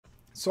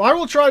So I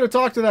will try to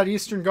talk to that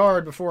Eastern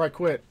Guard before I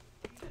quit.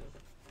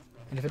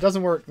 And if it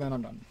doesn't work, then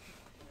I'm done.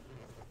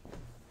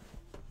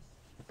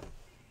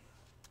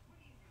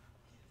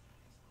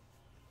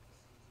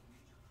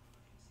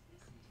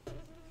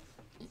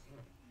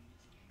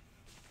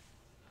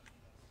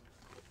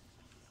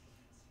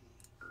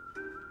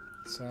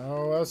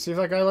 So, let's see if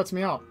that guy lets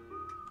me out.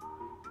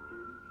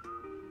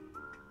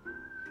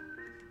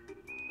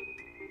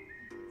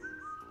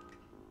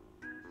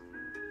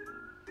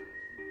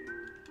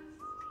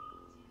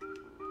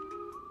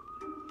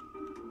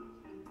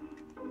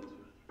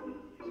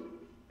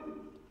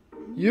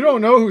 You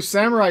don't know who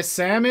Samurai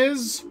Sam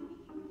is?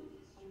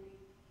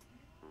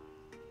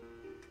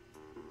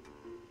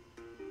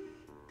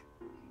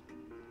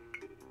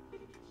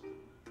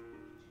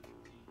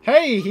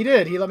 Hey, he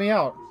did. He let me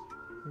out.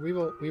 We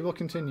will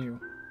continue.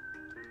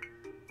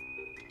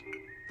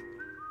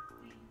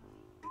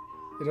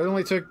 It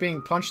only took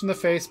being punched in the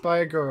face by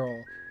a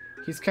girl.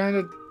 He's kind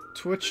of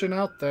twitching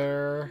out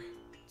there.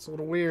 It's a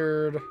little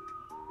weird.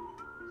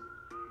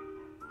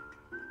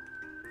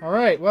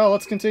 Alright, well,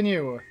 let's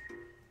continue.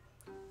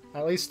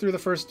 At least through the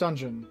first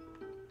dungeon.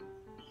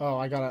 Oh,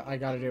 I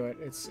gotta do it.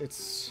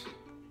 It's...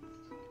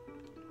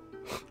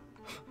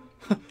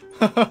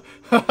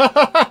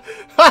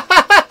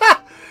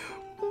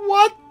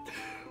 What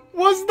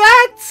was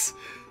that?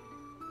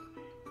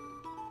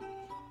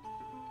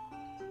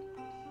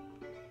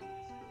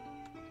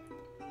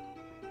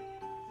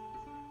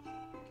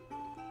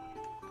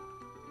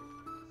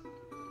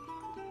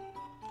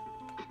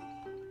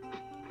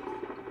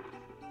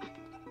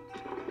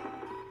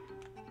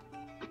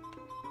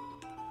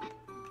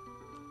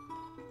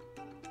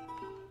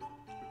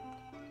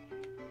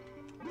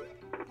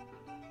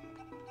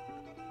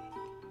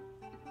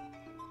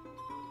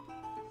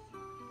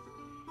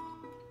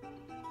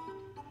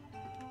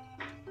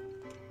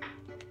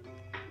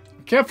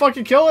 Can't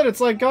fucking kill it. It's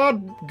like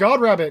God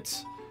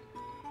rabbits.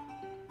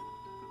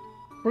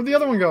 Where'd the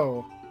other one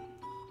go?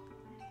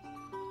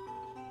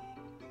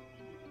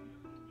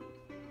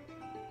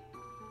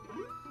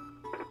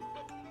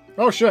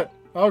 Oh shit.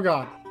 Oh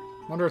god.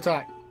 I'm under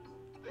attack.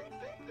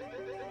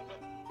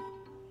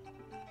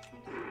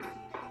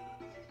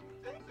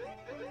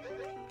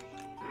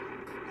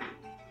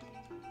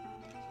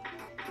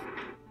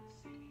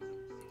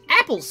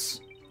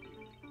 Apples!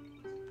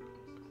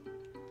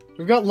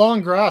 We've got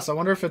long grass. I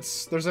wonder if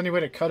there's any way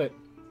to cut it.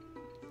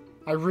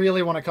 I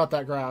really want to cut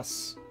that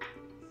grass.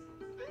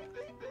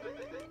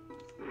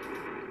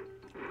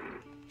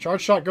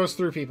 Charge shot goes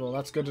through people.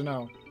 That's good to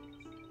know.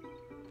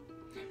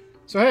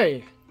 So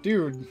hey,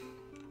 dude.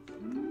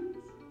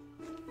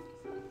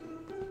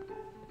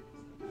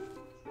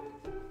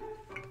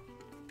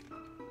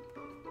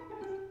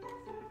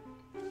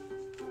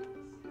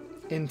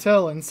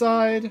 Intel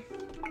inside.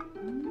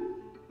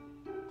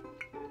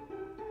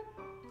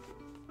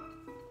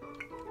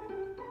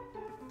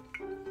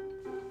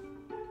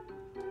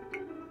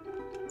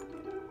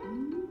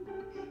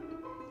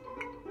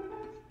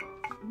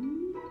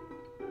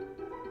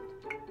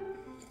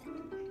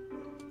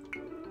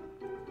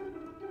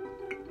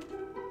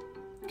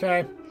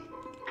 Okay.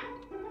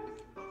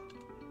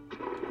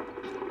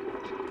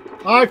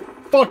 I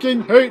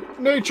fucking hate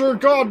nature,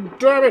 god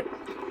damn it!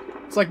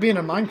 It's like being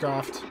in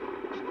Minecraft.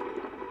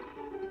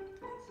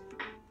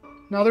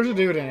 No, there's a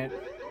dude in it.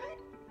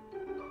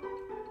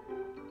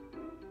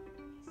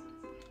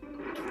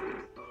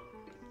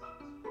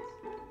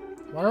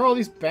 Why are all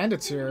these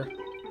bandits here?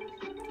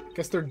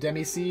 Guess they're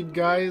demi-seed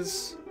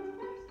guys.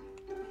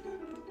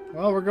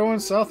 Well, we're going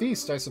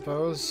southeast, I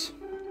suppose.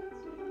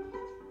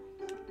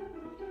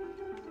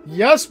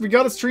 Yes, we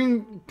got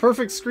a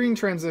perfect screen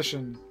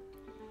transition.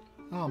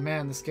 Oh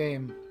man, this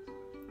game.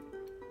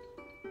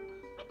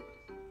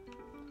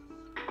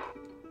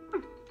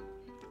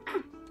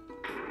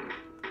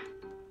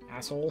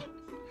 Asshole.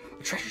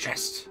 A treasure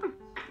chest.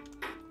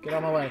 Get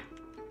out of my way.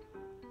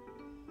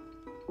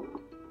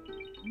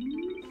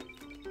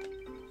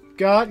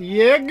 Got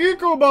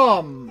Yegiku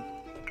Bomb.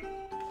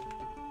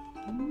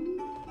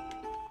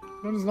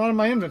 That is not in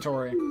my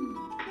inventory.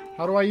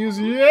 How do I use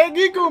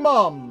Yegiku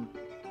Bomb?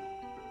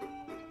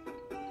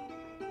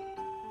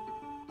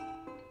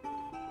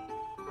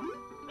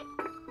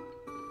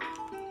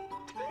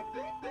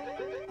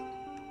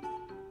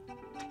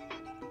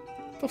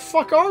 The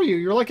fuck are you?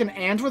 You're like an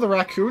ant with a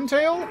raccoon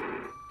tail?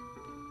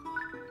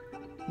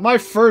 My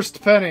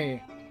first penny.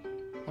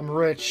 I'm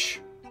rich.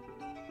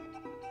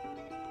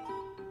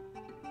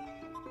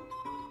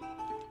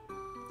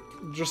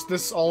 Just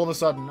this all of a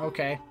sudden.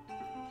 Okay.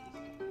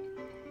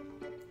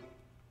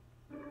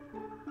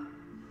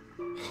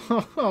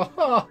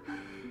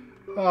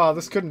 Oh,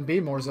 this couldn't be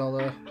more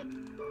Zelda.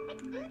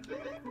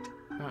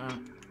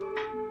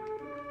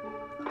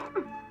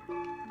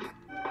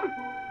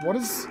 What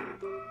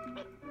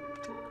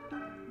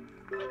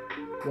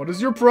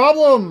is your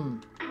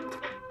problem?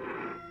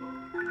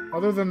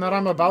 Other than that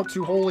I'm about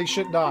to holy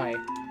shit die.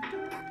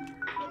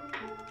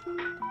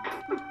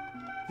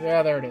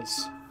 Yeah, there it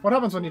is. What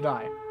happens when you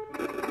die?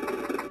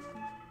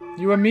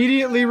 You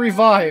immediately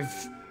revive.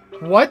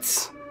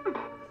 What?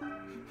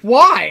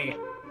 Why?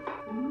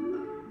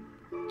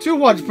 To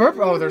what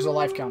purpose? Oh, there's a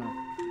life counter.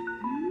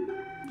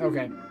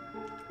 Okay.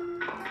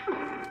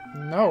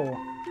 No.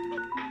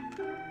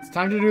 It's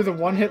time to do the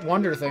one-hit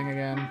wonder thing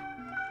again.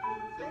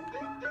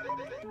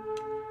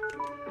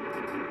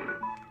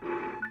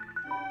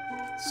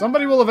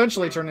 Somebody will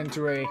eventually turn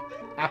into a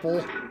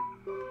apple.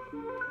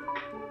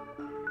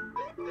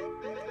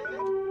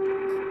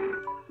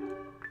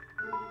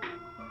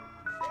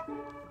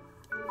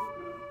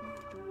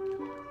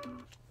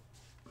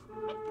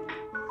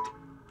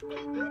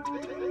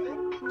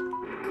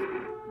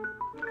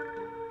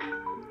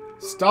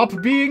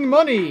 Stop being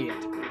money!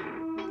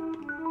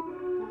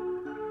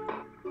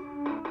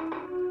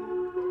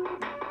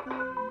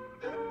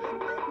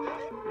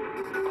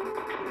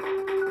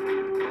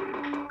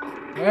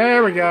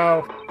 There we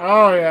go.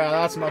 Oh yeah,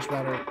 that's much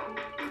better.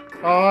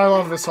 Oh, I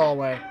love this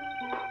hallway.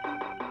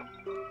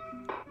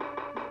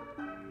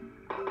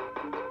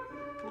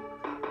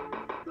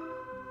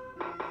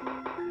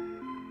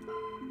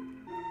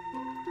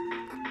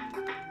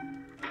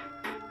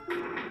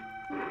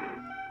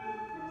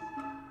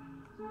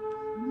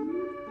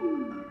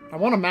 I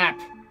want a map.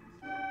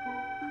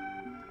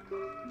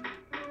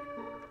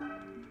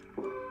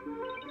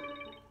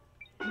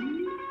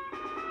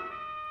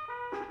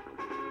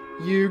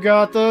 You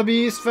got the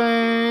beast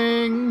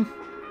fang.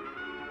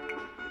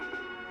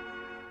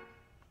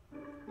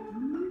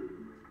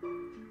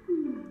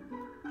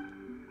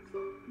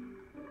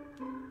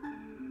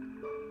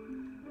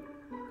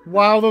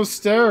 Wow, those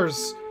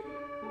stairs.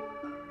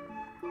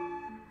 I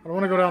don't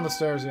want to go down the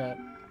stairs yet.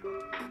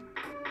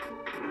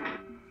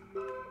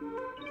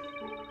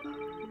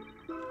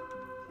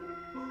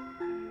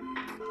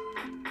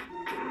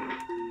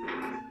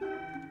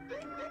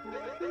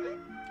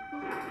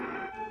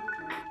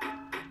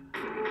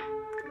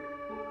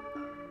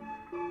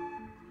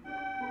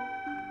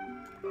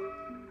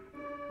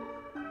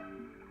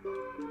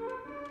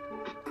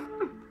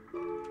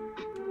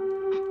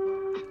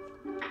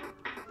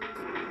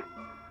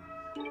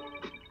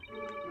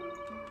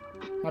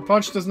 My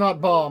punch does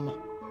not bomb.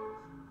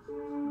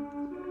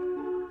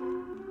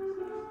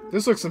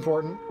 This looks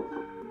important.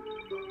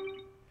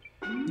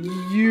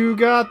 You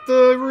got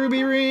the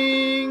ruby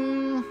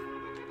ring!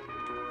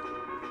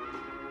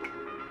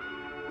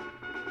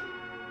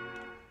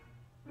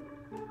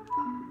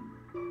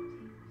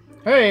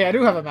 Hey, I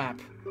do have a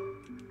map.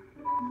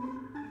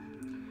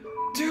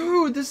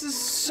 Dude, this is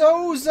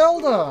so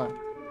Zelda!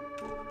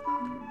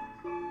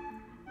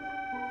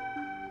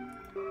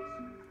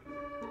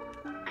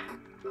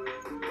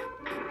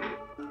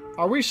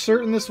 Are we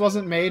certain this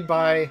wasn't made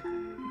by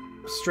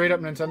straight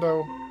up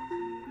Nintendo?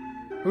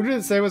 Who did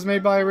it say was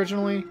made by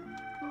originally?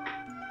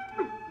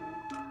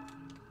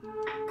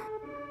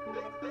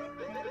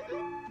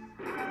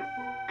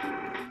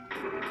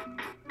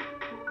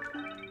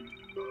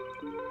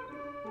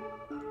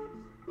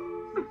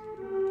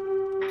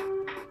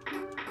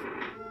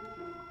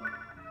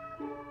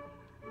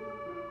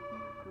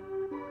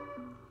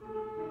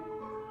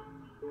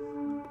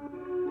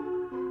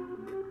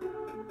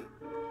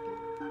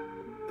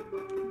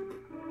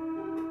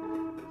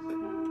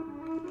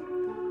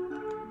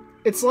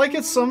 It's like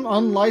it's some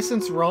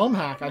unlicensed ROM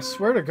hack, I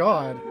swear to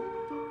God.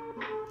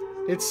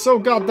 It's so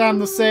goddamn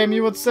the same.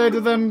 You would say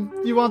to them,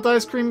 you want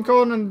ice cream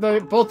cone?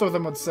 And both of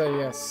them would say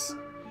yes.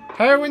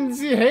 How in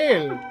the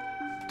hell?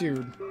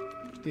 Dude,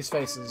 these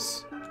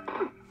faces.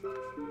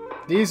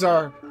 These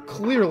are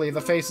clearly the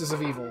faces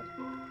of evil.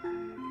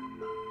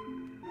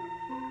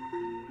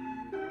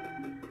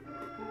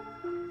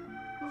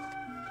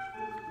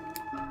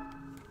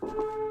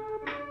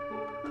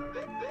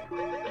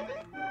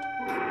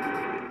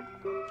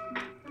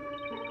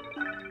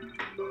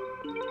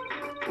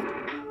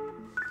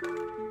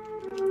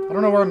 I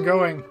don't know where I'm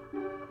going.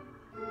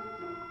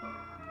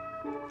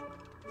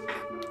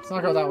 Let's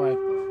not go that way.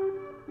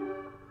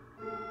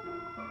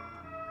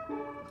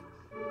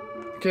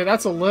 Okay,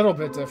 that's a little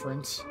bit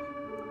different.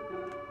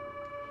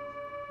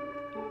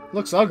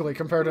 Looks ugly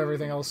compared to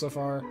everything else so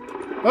far.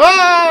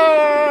 Ah!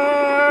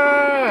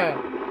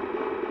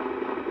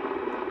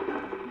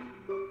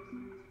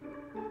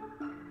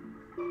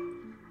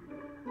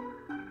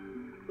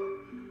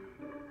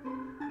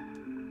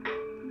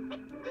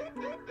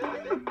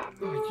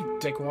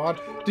 Dickwad.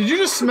 Did you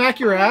just smack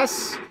your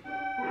ass?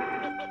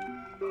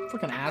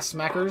 Fucking ass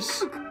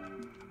smackers.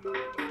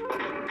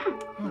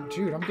 Oh,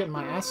 dude, I'm getting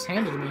my ass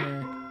handed to me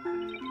here.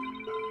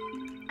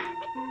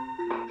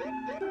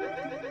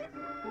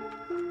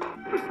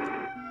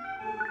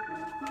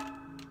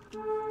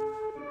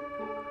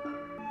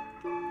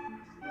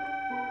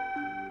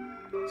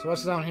 So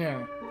what's down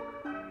here?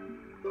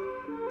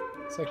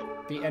 It's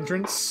like the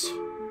entrance.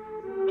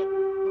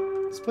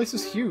 This place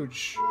is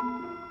huge.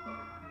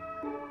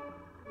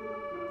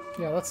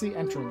 Yeah, that's the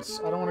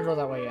entrance. I don't want to go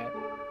that way yet.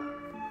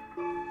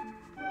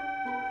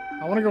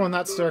 I want to go in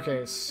that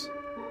staircase.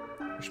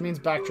 Which means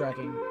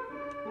backtracking.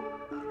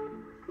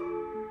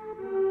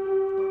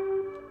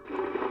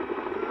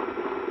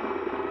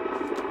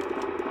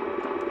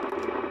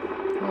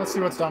 Well, let's see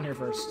what's down here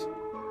first.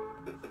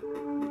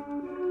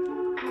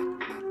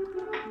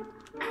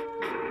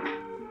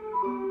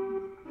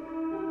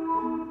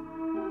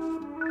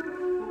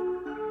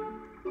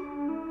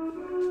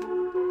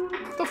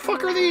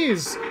 fuck are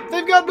these?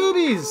 They've got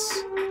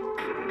boobies!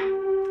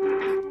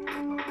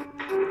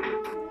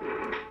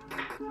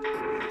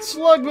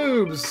 Slug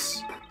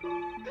boobs!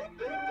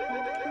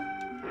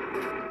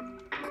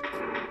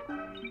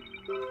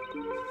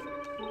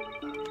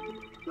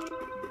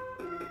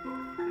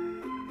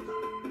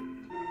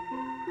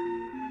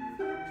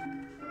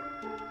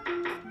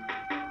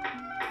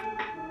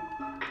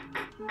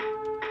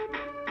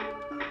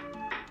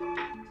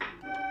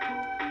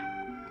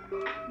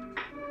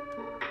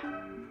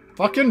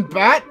 Fucking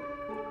bat!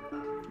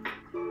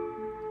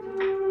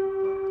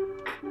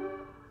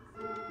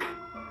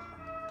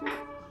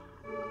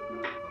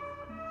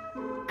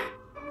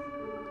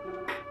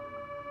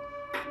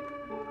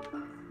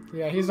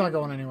 Yeah, he's not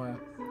going anywhere.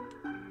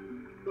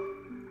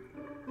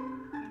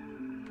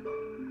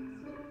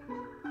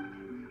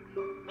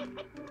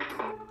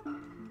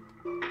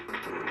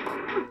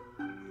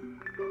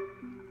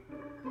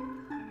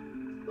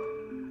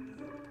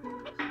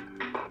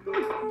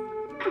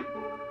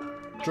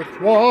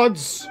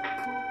 Trickwads!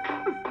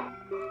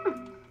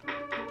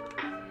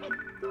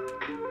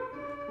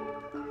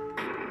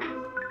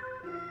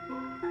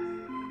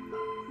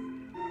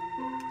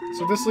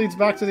 So this leads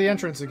back to the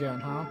entrance again,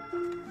 huh?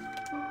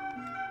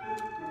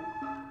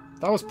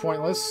 That was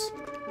pointless.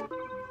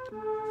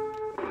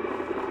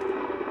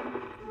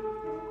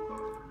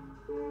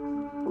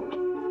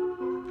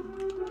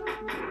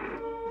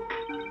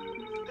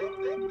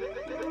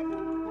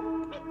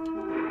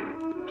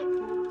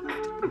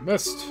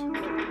 Missed.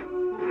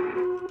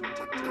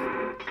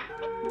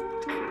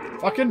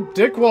 Fucking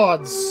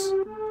dickwads.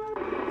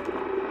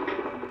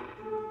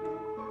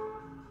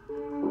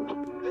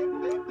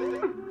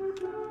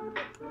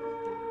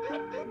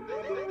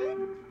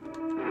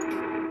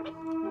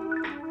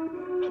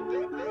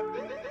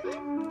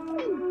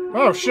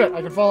 Oh shit,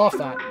 I can fall off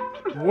that.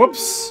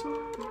 Whoops.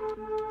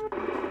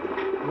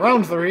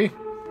 Round 3.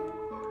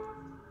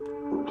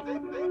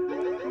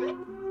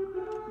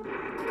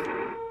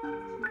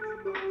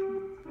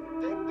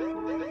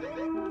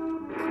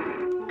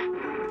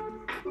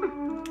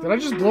 Did I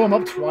just blow him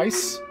up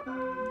twice?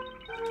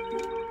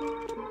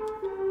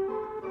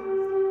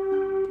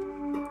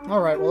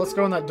 Alright, well let's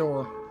go in that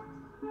door.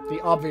 The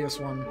obvious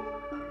one.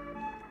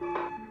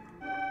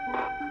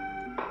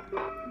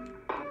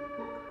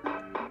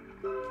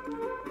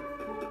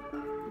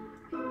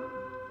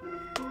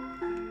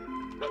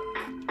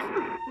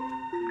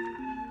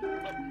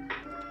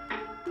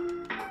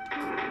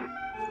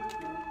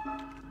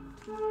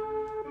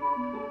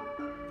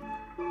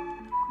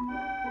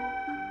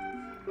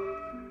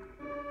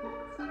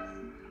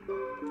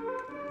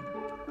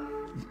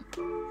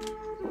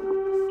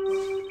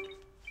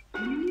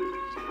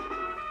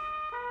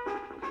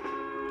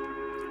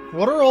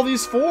 What are all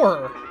these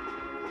for?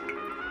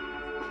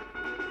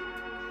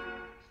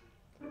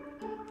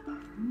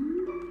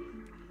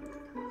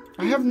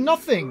 I have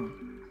nothing.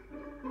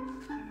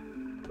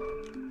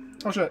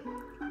 Oh shit.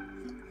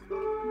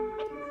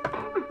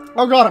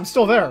 Oh god, I'm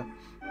still there.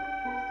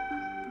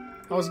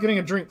 I was getting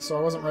a drink, so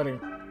I wasn't ready.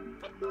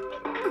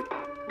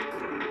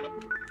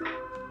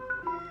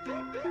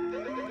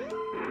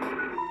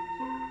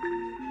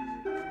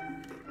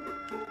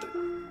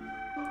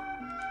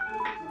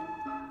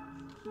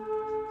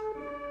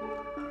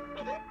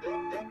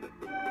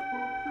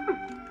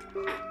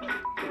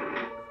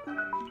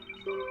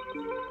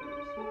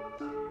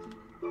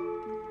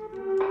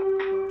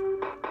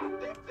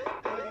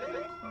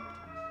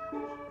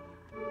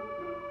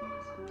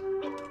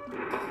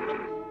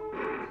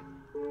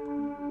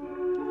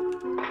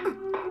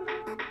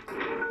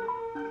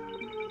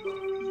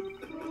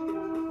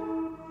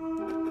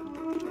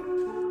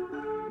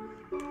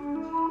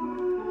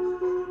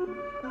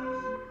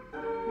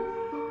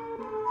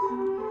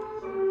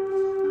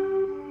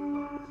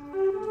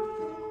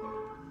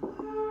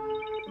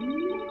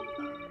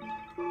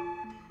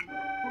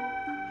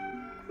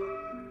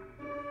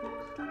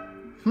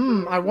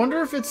 I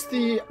wonder if it's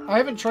the... I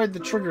haven't tried the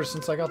triggers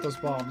since I got those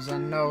bombs,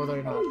 and no,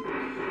 they're not.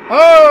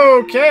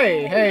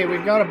 Okay! Hey,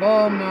 we've got a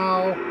bomb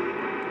now.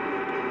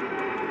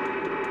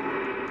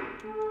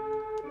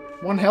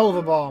 One hell of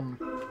a bomb.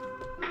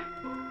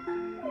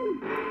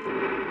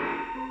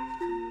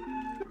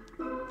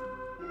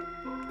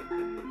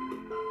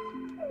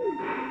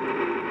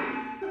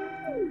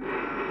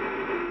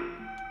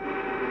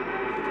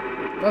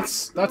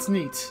 That's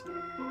neat.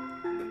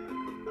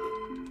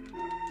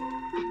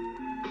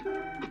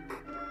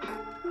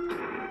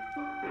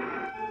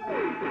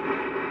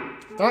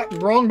 That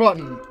wrong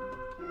button.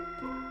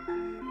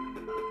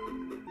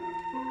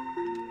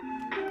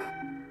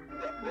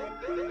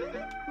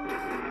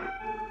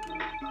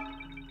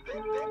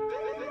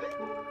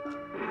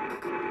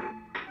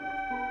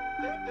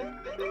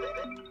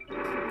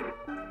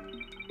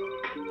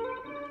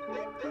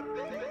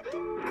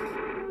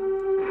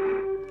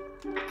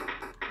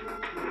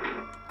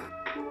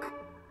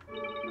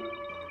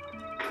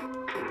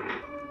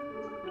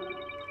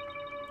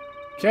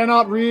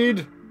 Cannot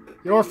read.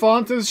 Your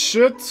font is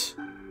shit.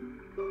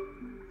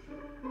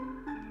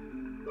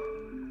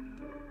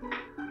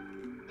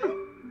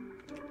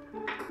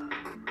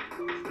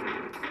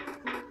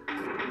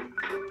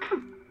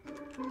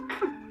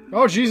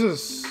 Oh,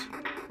 Jesus.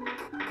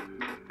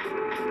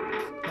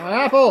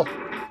 My apple.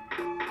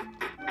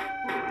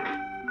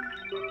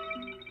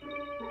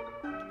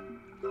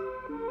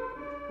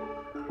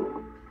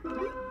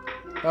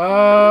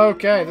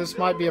 Okay, this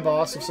might be a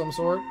boss of some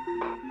sort.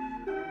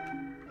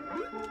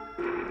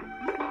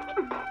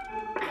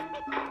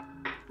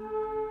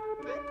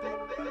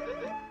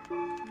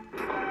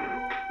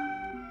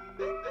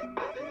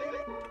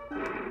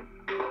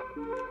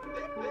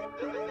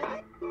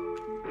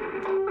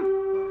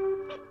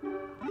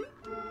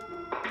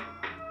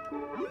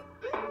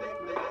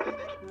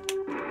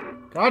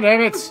 God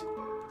damn it!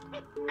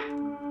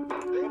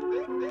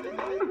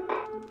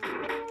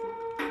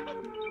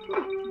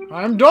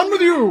 I'm done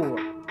with you!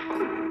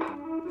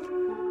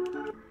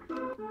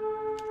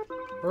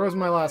 Where was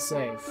my last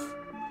save?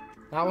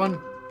 That one?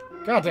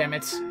 God damn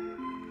it.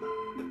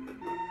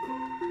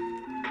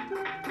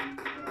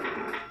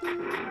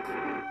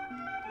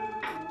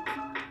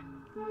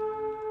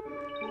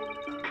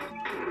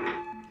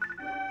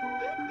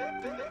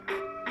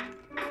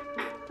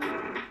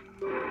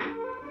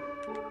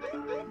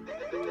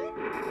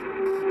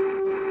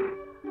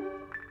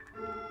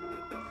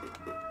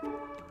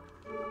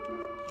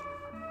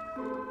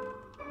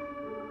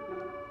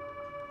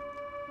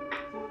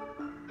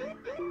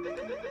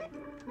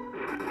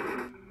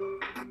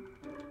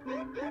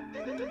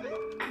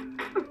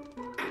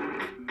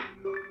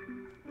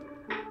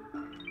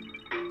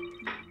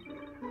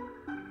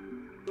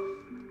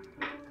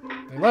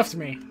 They left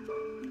me.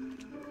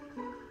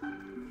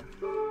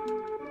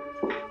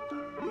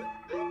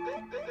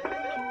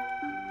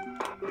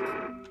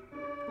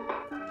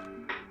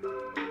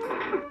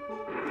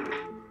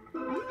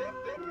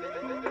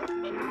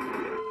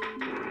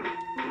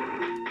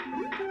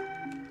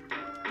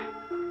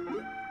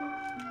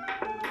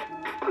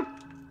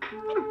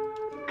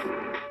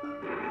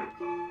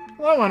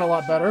 Well, that went a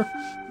lot better.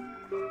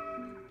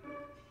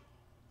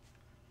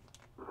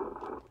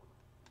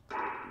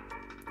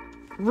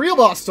 Real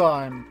boss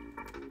time!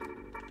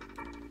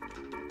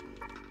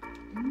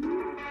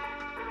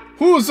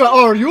 Who's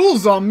are you?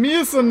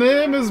 Miss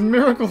name is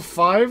Miracle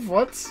 5?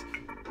 What?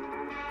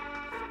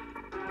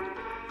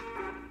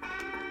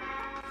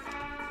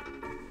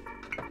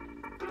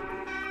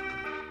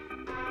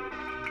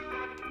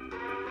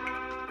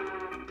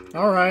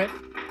 Alright.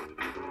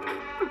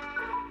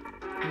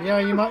 Yeah,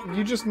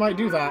 you just might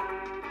do that.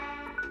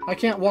 I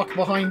can't walk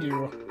behind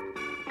you.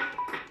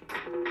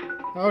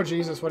 Oh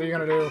Jesus, what are you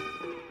gonna do?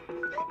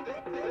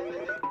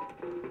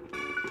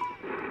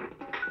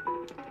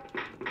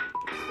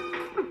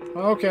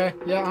 Okay,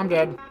 yeah, I'm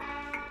dead.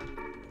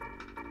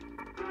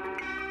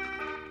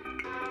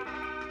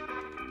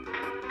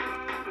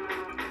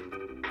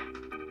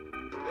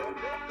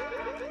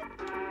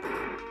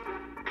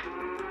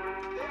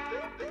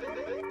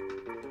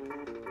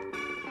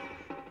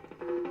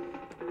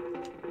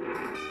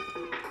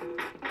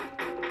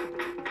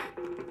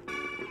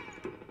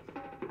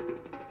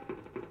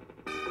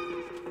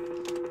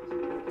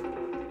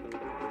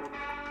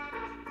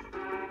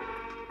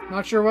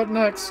 Not sure what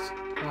next.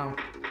 Oh.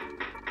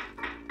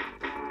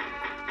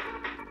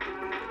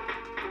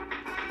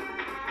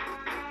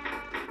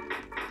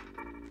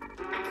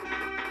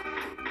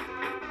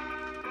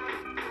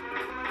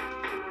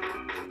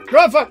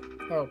 Oh, fuck!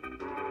 Oh.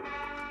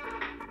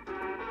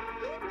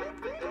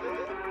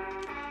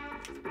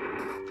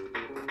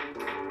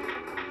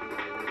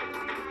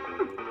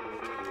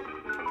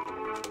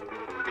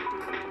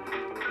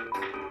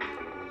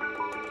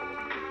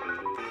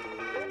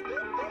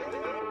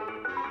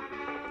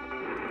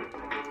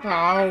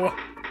 Ow.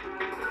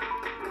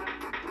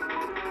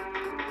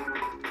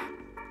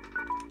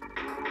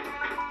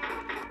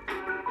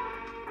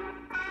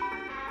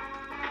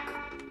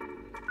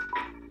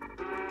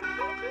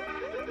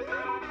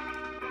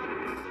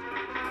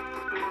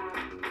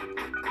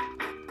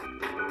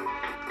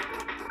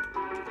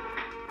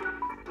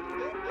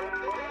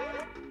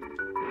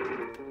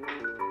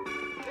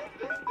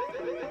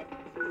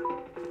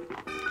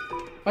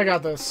 I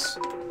got this.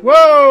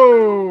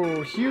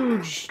 Whoa!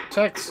 Huge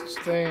text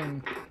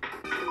thing.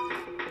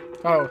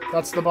 Oh,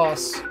 that's the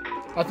boss.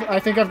 I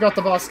think I've got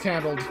the boss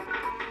handled.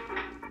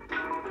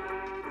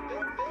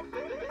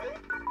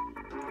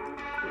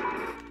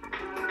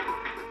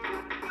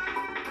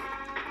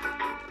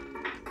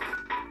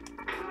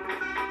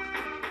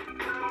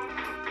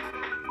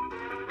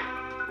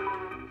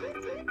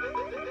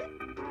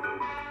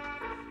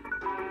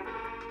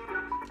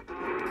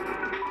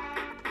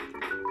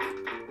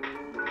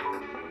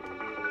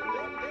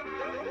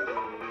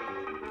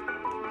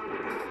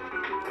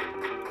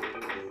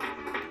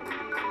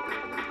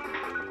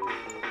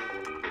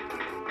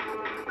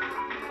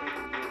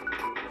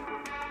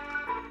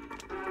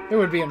 It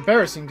would be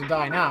embarrassing to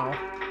die now.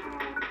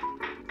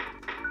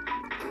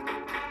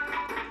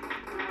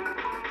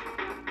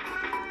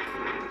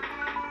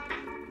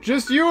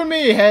 Just you and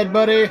me, head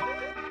buddy.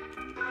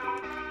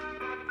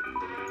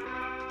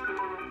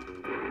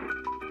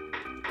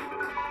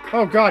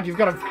 Oh god, you've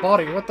got a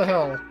body. What the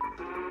hell?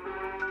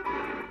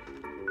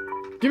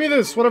 Give me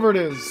this, whatever it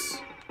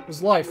is.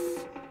 It's life.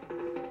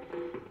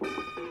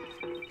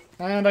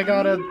 And I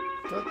got a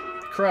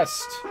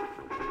crest.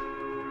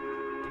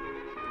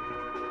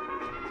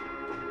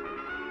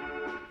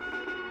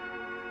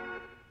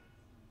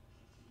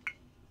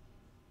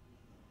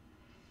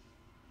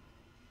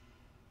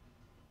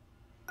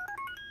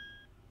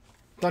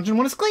 Dungeon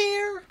 1 is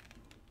clear!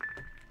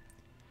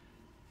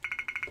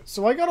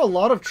 So I got a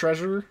lot of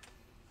treasure.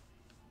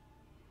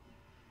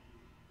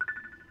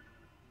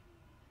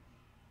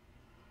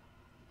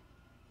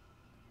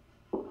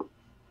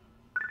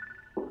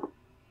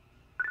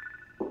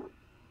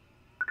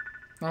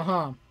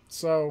 Uh-huh.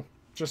 So,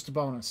 just a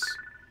bonus.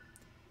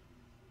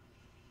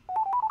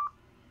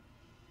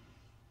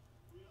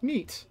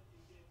 Neat.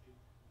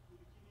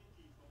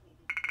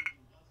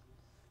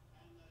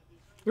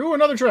 Ooh,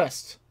 another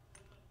chest!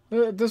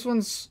 This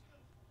one's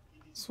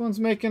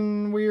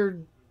making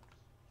weird...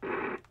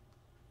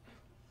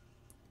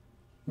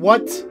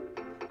 What?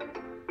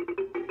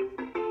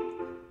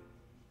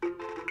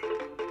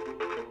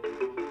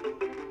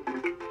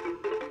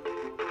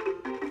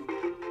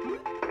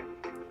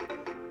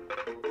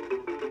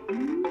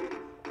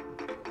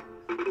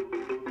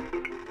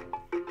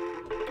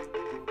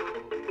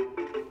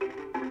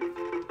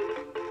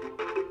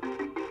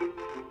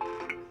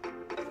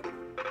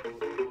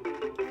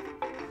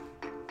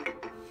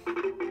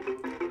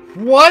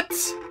 What?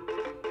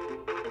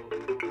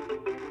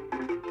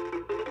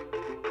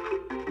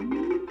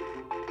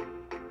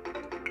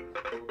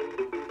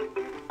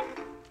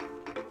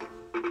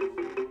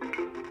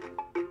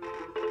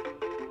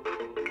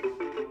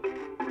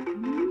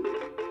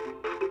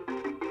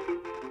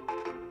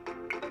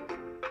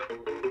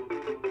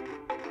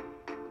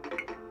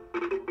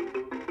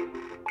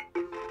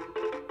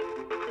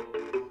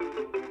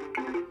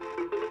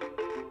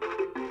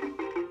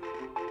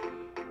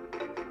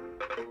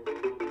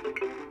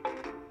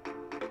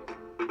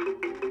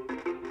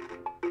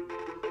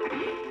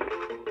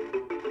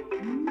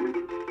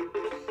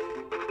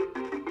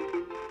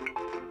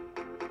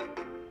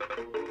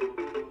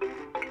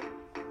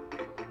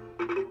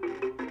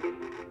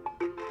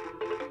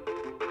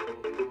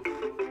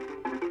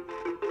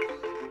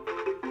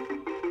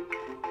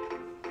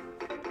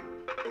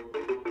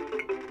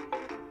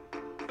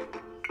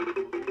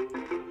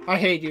 I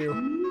hate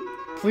you.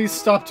 Please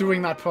stop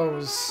doing that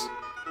pose.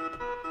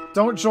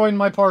 Don't join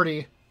my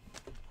party.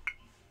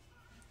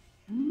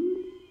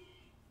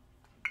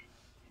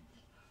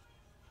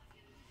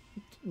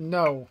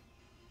 No.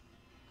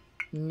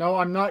 No,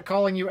 I'm not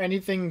calling you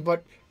anything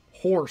but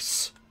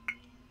horse.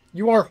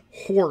 You are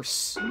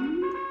horse.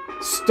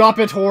 Stop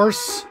it,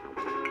 horse.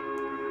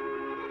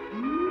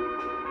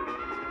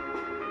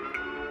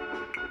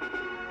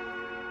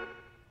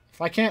 If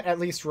I can't at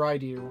least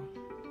ride you.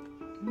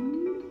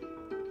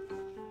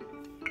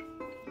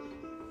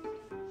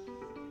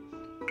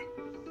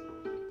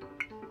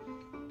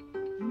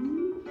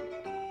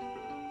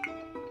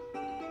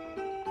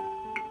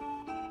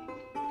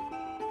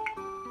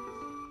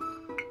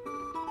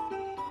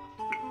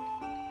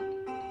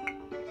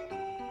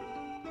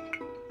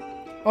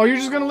 Oh, you're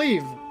just gonna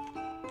leave.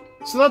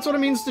 So that's what it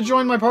means to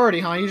join my party,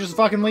 huh? You just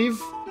fucking leave?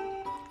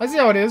 I see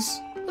how it is.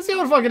 I see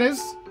how it fucking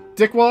is.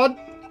 Dickwad.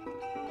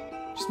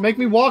 Just make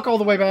me walk all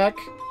the way back.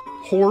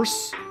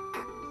 Horse.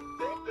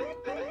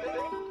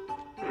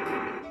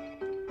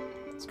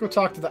 Let's go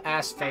talk to the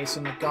ass face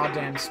in the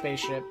goddamn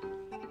spaceship.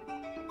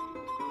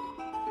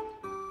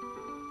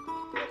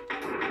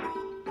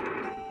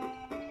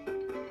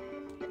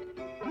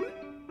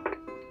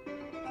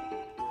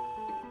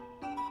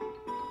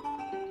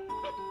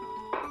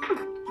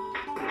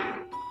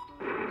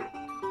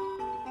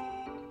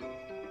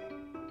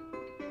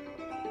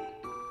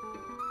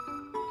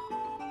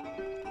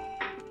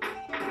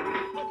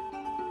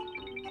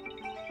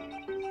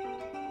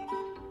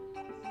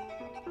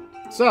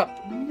 What's up?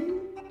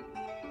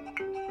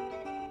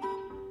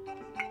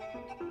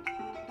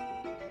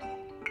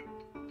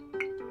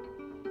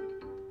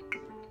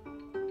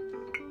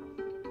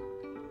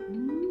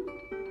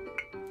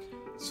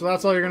 So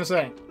that's all you're gonna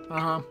say?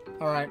 Uh-huh.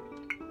 Alright.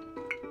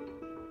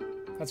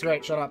 That's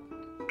great, shut up.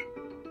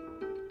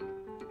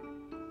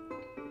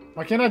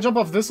 Why can't I jump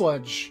off this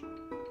ledge?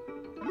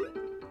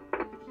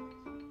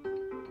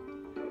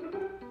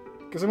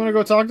 Because I'm gonna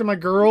go talk to my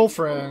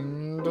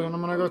girlfriend, and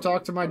I'm gonna go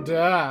talk to my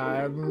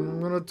dad, and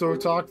I'm gonna go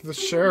talk to the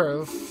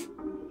sheriff.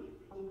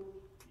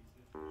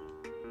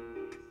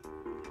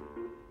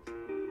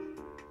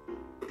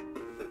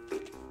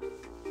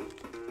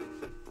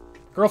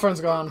 Girlfriend's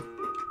gone.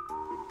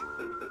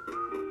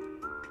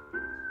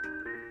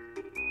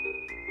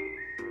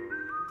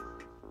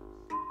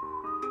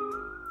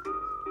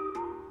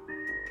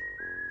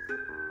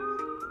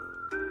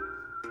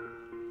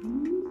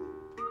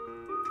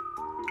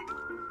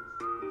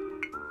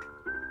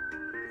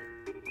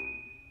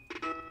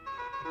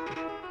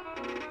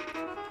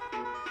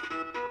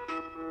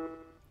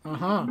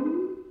 Uh-huh.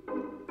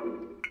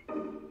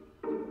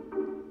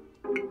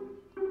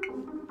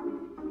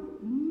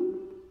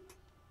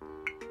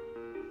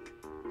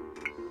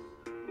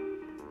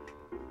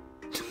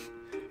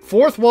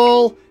 Fourth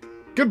wall.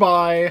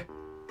 Goodbye.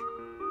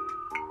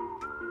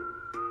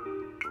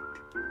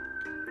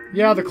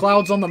 Yeah, the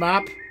clouds on the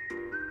map.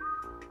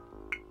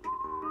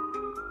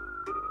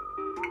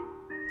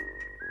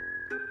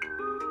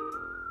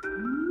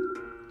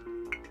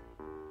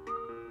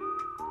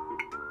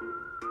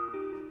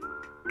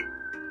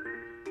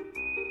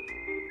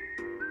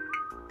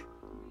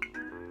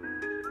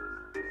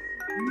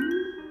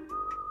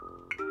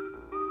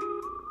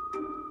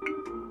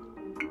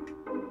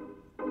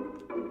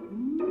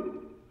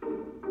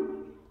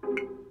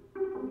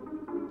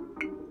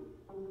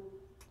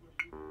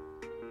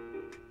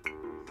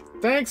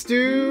 Thanks,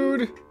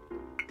 dude!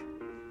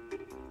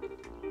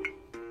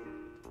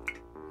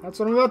 That's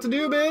what I'm about to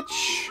do,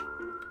 bitch!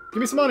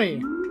 Give me some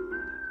money!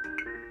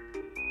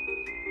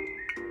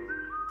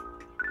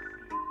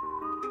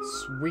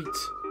 Sweet.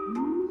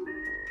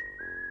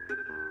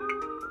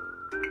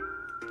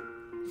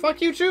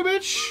 Fuck you too,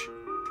 bitch!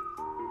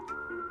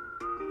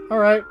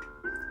 Alright.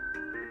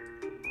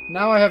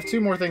 Now I have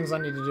 2 more things I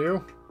need to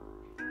do.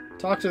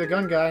 Talk to the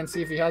gun guy and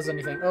see if he has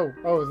anything.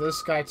 Oh,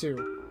 this guy too.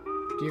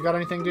 Do you got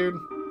anything, dude?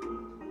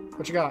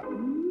 What you got?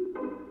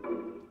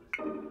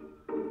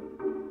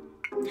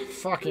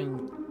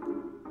 Fucking...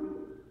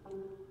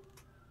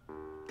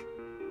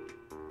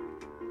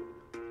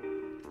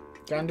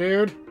 Gun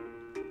dude?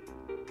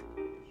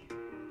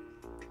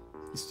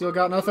 You still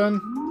got nothing?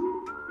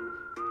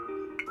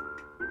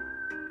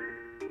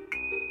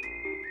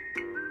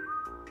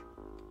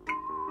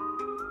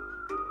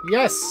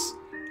 Yes!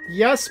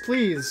 Yes,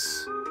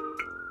 please!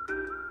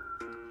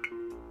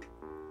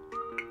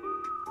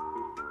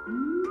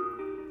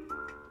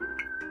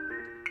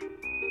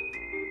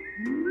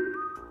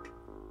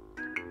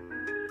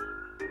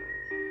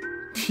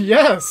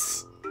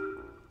 Yes!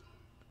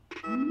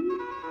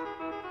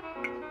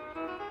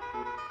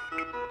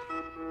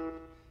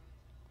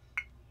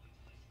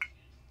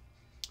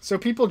 So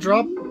people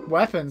drop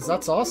weapons,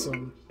 that's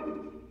awesome.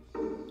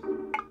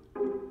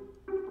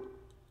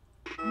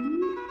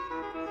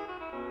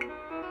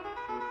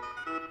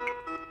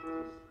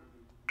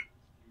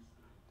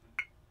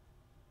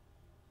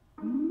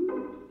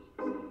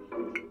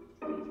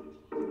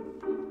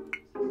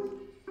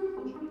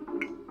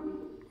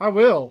 I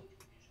will.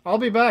 I'll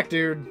be back,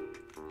 dude.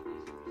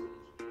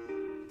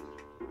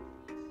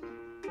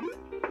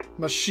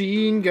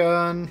 Machine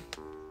gun.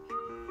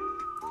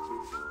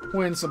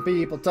 When some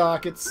people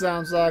talk, it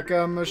sounds like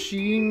a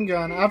machine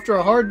gun. After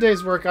a hard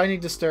day's work, I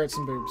need to stare at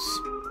some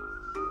boobs.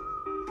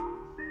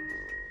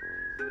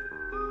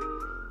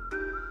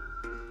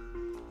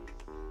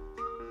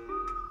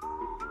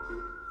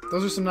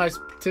 Those are some nice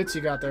tits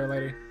you got there,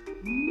 lady.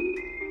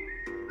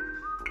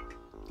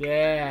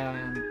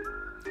 Yeah.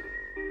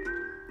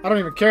 I don't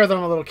even care that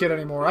I'm a little kid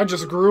anymore. I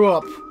just grew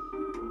up.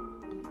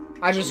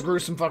 I just grew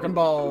some fucking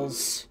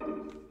balls.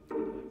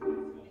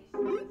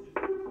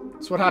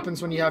 That's what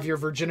happens when you have your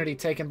virginity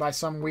taken by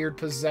some weird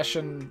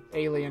possession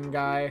alien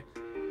guy.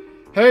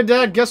 Hey,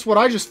 Dad, guess what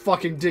I just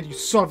fucking did, you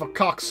son of a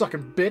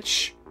cocksucking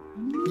bitch?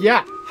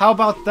 Yeah, how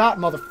about that,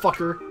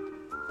 motherfucker?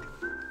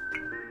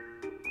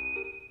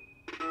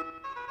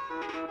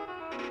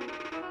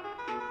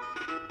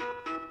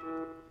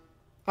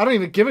 I don't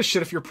even give a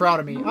shit if you're proud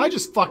of me. I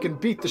just fucking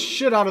beat the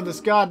shit out of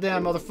this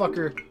goddamn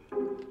motherfucker.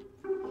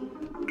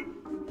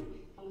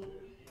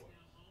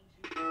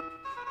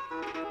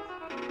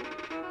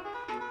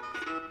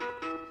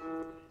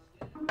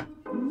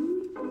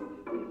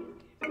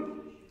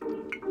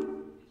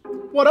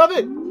 What of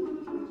it?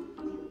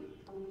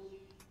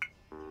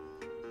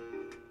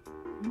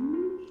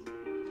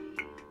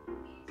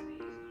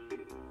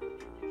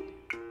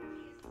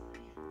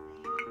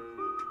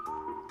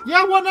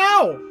 Yeah, what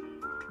now?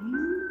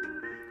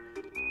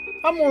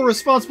 I'm more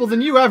responsible than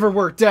you ever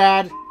were,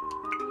 Dad.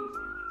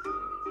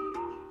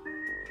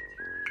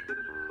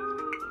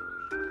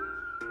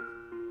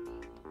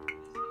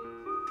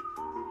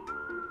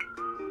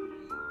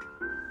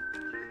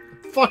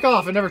 Fuck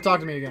off and never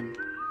talk to me again.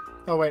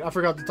 Oh wait, I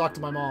forgot to talk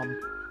to my mom.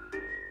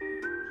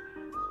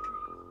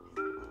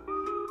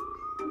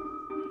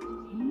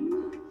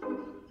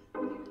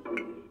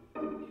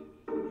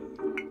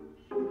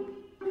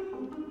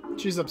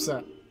 She's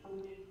upset.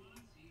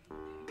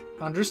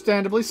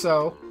 Understandably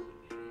so.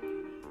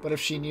 But if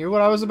she knew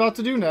what I was about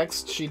to do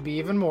next, she'd be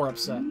even more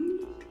upset.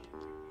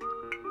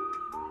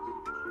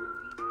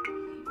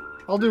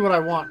 I'll do what I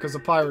want, because a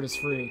pirate is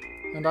free.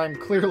 And I'm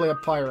clearly a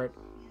pirate.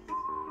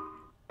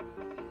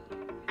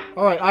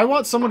 Alright, I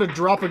want someone to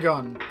drop a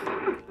gun.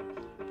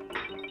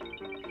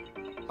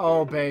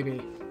 Oh,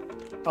 baby.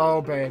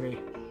 Oh, baby.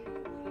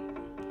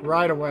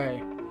 Right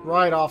away.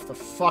 Right off the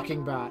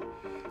fucking bat.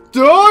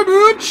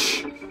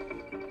 Damage!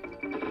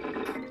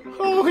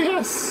 Oh,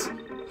 yes!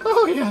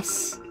 Oh,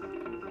 yes!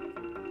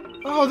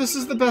 Oh, this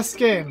is the best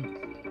game.